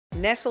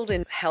Nestled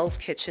in Hell's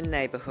Kitchen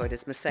neighbourhood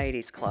is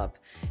Mercedes Club,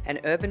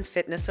 an urban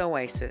fitness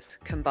oasis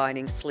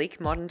combining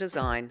sleek modern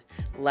design,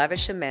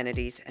 lavish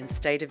amenities and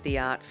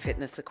state-of-the-art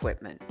fitness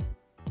equipment.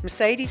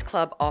 Mercedes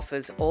Club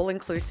offers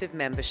all-inclusive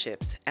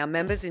memberships. Our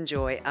members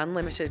enjoy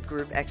unlimited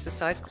group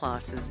exercise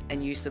classes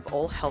and use of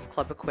all health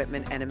club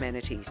equipment and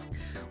amenities.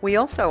 We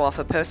also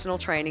offer personal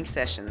training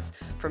sessions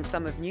from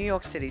some of New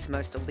York City's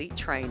most elite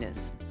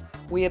trainers.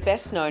 We are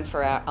best known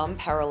for our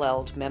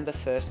unparalleled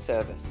member-first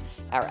service,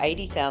 our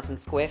 80,000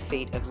 square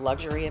feet of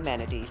luxury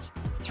amenities,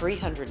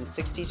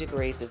 360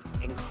 degrees of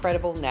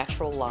incredible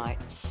natural light,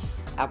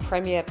 our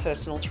premier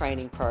personal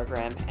training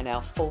program, and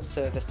our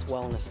full-service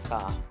wellness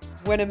spa.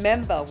 When a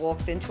member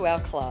walks into our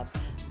club,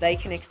 they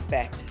can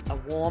expect a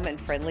warm and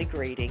friendly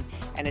greeting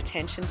and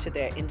attention to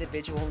their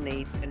individual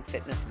needs and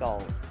fitness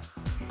goals.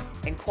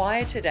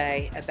 Inquire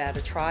today about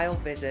a trial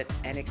visit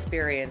and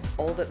experience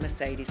all that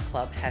Mercedes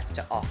Club has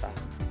to offer.